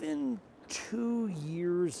even 2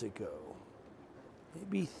 years ago,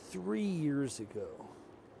 maybe 3 years ago,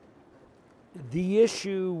 the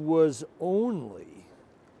issue was only,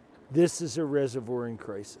 this is a reservoir in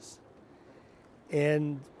crisis.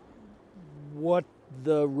 And what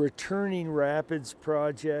the Returning Rapids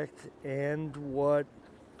Project and what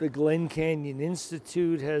the Glen Canyon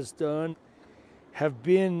Institute has done have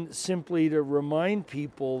been simply to remind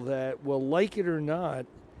people that, well, like it or not,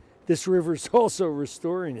 this river's also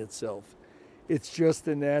restoring itself. It's just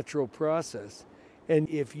a natural process. And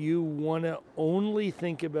if you want to only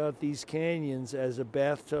think about these canyons as a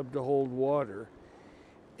bathtub to hold water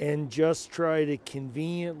and just try to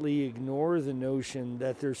conveniently ignore the notion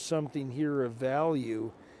that there's something here of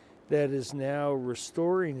value that is now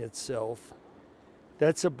restoring itself,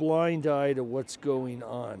 that's a blind eye to what's going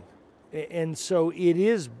on. And so it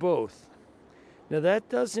is both. Now, that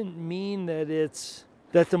doesn't mean that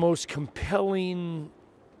the most compelling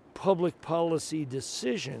public policy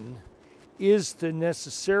decision is to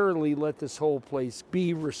necessarily let this whole place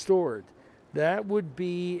be restored. That would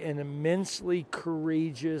be an immensely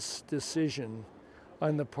courageous decision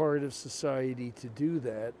on the part of society to do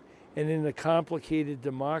that. And in a complicated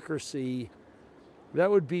democracy,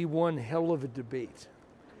 that would be one hell of a debate.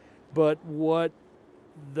 But what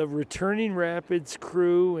the Returning Rapids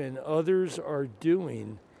crew and others are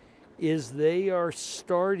doing is they are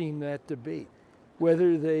starting that debate.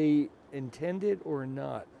 Whether they intend it or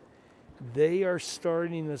not, they are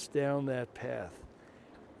starting us down that path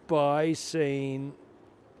by saying,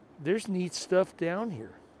 there's neat stuff down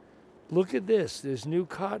here. Look at this, there's new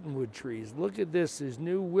cottonwood trees. Look at this, there's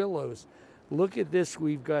new willows. Look at this,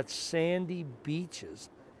 we've got sandy beaches.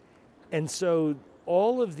 And so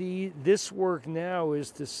all of this work now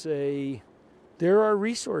is to say, there are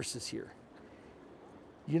resources here.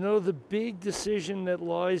 The big decision that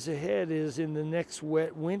lies ahead is in the next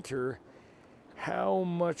wet winter, how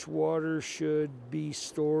much water should be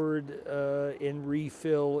stored and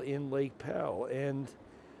refill in Lake Powell. And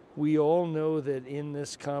we all know that in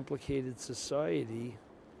this complicated society,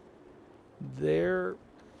 there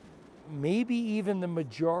maybe even the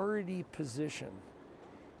majority position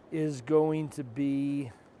is going to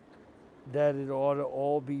be that it ought to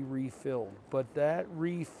all be refilled. But that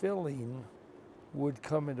refilling would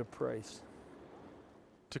come at a price.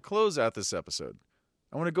 To close out this episode,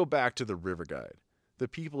 I want to go back to the river guide, the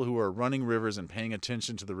people who are running rivers and paying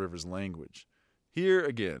attention to the river's language. Here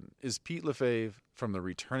again is Pete Lefebvre from the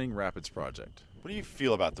Returning Rapids Project. What do you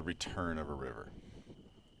feel about the return of a river?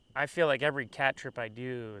 I feel like every cat trip I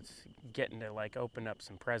do, it's getting to open up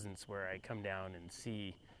some presents where I come down and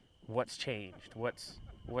see what's changed,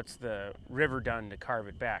 what's the river done to carve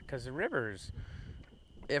it back. Because the rivers,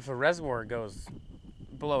 if a reservoir goes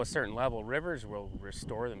below a certain level, rivers will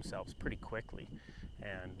restore themselves pretty quickly.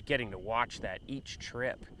 And getting to watch that each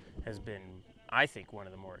trip has been, I think, one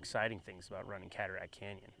of the more exciting things about running Cataract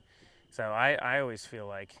Canyon. So I always feel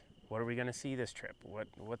like, what are we going to see this trip?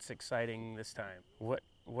 What's exciting this time?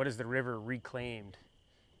 What is the river reclaimed?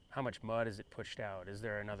 How much mud is it pushed out? Is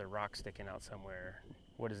there another rock sticking out somewhere?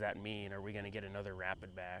 What does that mean? Are we going to get another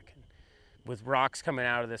rapid back? And with rocks coming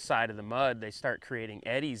out of the side of the mud, they start creating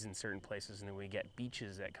eddies in certain places, and then we get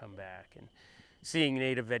beaches that come back. And seeing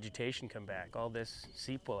native vegetation come back. All this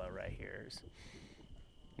sepia right here is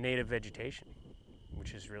native vegetation,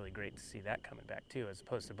 which is really great to see that coming back too, as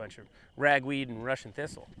opposed to a bunch of ragweed and Russian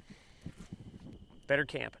thistle. Better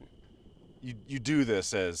camping. You do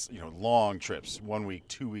this as, long trips, 1 week,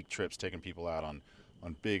 2 week trips, taking people out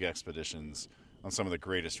on big expeditions on some of the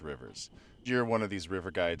greatest rivers. You're one of these river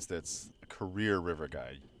guides that's a career river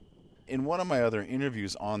guide. In one of my other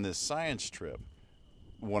interviews on this science trip,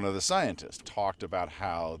 one of the scientists talked about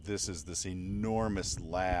how this is this enormous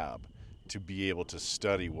lab to be able to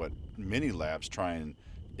study what many labs try and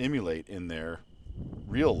emulate in their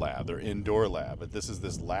real lab, their indoor lab. But this is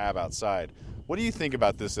this lab outside. What do you think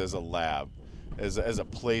about this as a lab, as a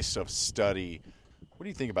place of study? What do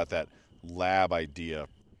you think about that lab idea?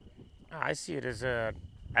 I see it as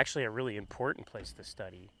actually a really important place to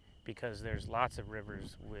study, because there's lots of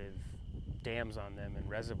rivers with dams on them and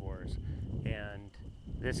reservoirs, and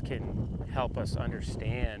this can help us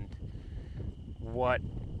understand what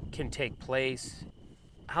can take place,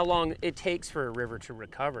 how long it takes for a river to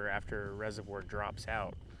recover after a reservoir drops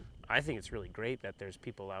out. I think it's really great that there's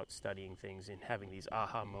people out studying things and having these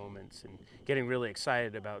aha moments and getting really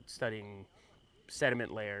excited about studying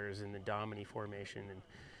sediment layers in the Domini Formation. And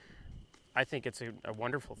I think it's a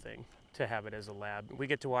wonderful thing to have it as a lab. We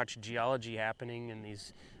get to watch geology happening and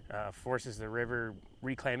these forces of the river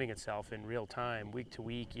reclaiming itself in real time, week to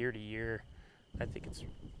week, year to year. I think it's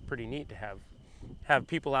pretty neat to have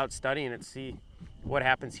people out studying it, see what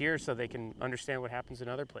happens here so they can understand what happens in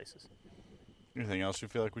other places. Anything else you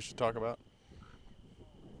feel like we should talk about?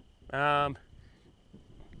 I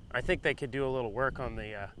think they could do a little work on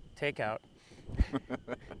the takeout,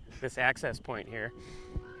 this access point here.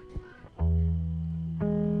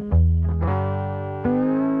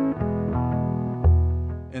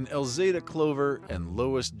 An Elzada Clover and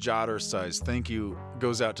Lois Jotter size thank you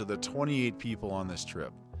goes out to the 28 people on this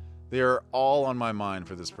trip. They are all on my mind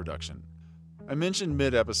for this production. I mentioned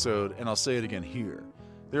mid-episode, and I'll say it again here.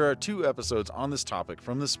 There are 2 episodes on this topic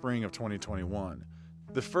from the spring of 2021.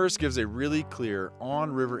 The first gives a really clear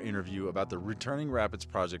on-river interview about the Returning Rapids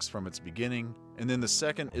projects from its beginning, and then the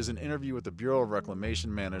second is an interview with the Bureau of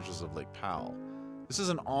Reclamation managers of Lake Powell. This is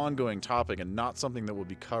an ongoing topic and not something that will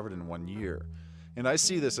be covered in 1 year. And I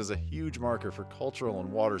see this as a huge marker for cultural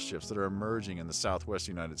and water shifts that are emerging in the Southwest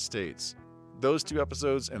United States. Those 2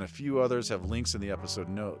 episodes and a few others have links in the episode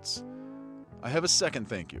notes. I have a second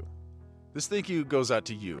thank you. This thank you goes out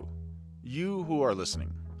to you who are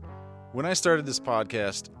listening. When I started this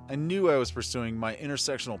podcast, I knew I was pursuing my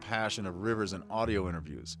intersectional passion of rivers and audio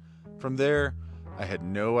interviews. From there, I had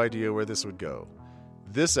no idea where this would go.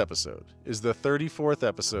 This episode is the 34th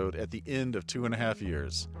episode at the end of 2.5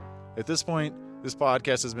 years. At this point, this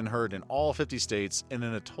podcast has been heard in all 50 states and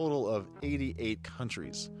in a total of 88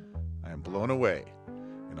 countries. I am blown away,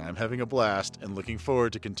 and I'm having a blast and looking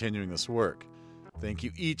forward to continuing this work. Thank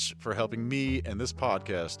you each for helping me and this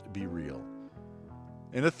podcast be real.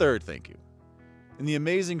 And a third thank you. In the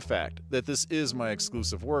amazing fact that this is my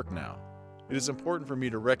exclusive work now, it is important for me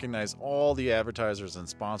to recognize all the advertisers and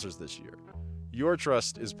sponsors this year. Your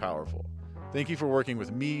trust is powerful. Thank you for working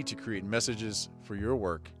with me to create messages for your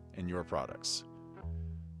work and your products.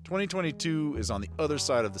 2022 is on the other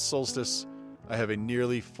side of the solstice. I have a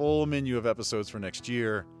nearly full menu of episodes for next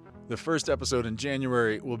year. The first episode in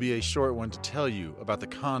January will be a short one to tell you about the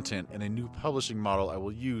content and a new publishing model I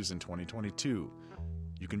will use in 2022.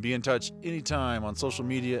 You can be in touch anytime on social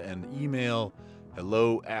media and email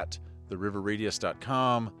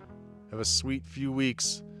hello@theriverradius.com. Have a sweet few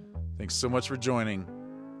weeks. Thanks so much for joining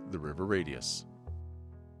The River Radius.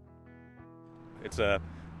 It's a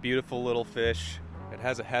beautiful little fish. It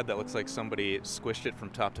has a head that looks like somebody squished it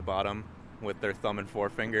from top to bottom with their thumb and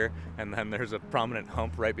forefinger, and then there's a prominent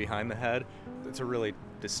hump right behind the head. It's a really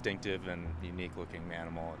distinctive and unique looking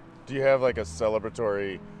animal. Do you have like a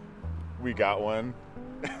celebratory "we got one"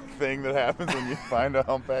 thing that happens when you find a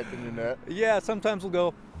humpback in your net? Yeah, sometimes we'll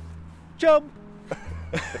go, jump!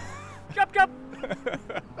 Jump, jump!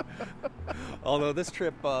 Although this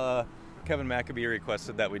trip, Kevin McAbee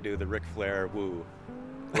requested that we do the Ric Flair woo.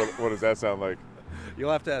 What does that sound like?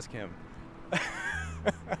 You'll have to ask him.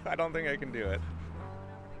 I don't think I can do it.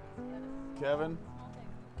 Kevin,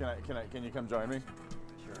 can you come join me?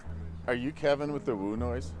 Sure. Are you Kevin with the woo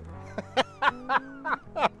noise?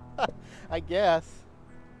 I guess.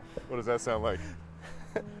 What does that sound like?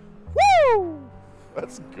 Woo!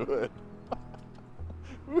 That's good.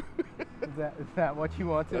 Is that what you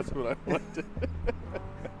wanted? That's what I wanted.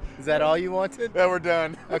 Is that all you wanted? Yeah, we're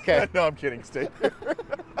done. Okay. No, I'm kidding. Stay here.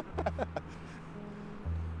 And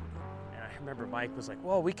I remember Mike was like,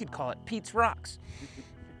 well, we could call it Pete's Rocks.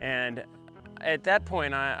 And at that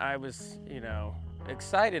point, I was,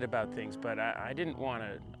 excited about things, but I didn't want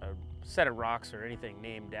a set of rocks or anything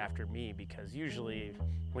named after me, because usually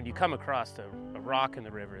when you come across a rock in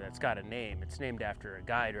the river that's got a name, it's named after a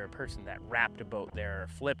guide or a person that wrapped a boat there or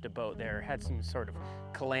flipped a boat there or had some sort of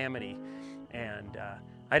calamity. And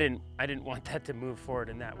I didn't want that to move forward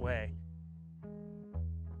in that way.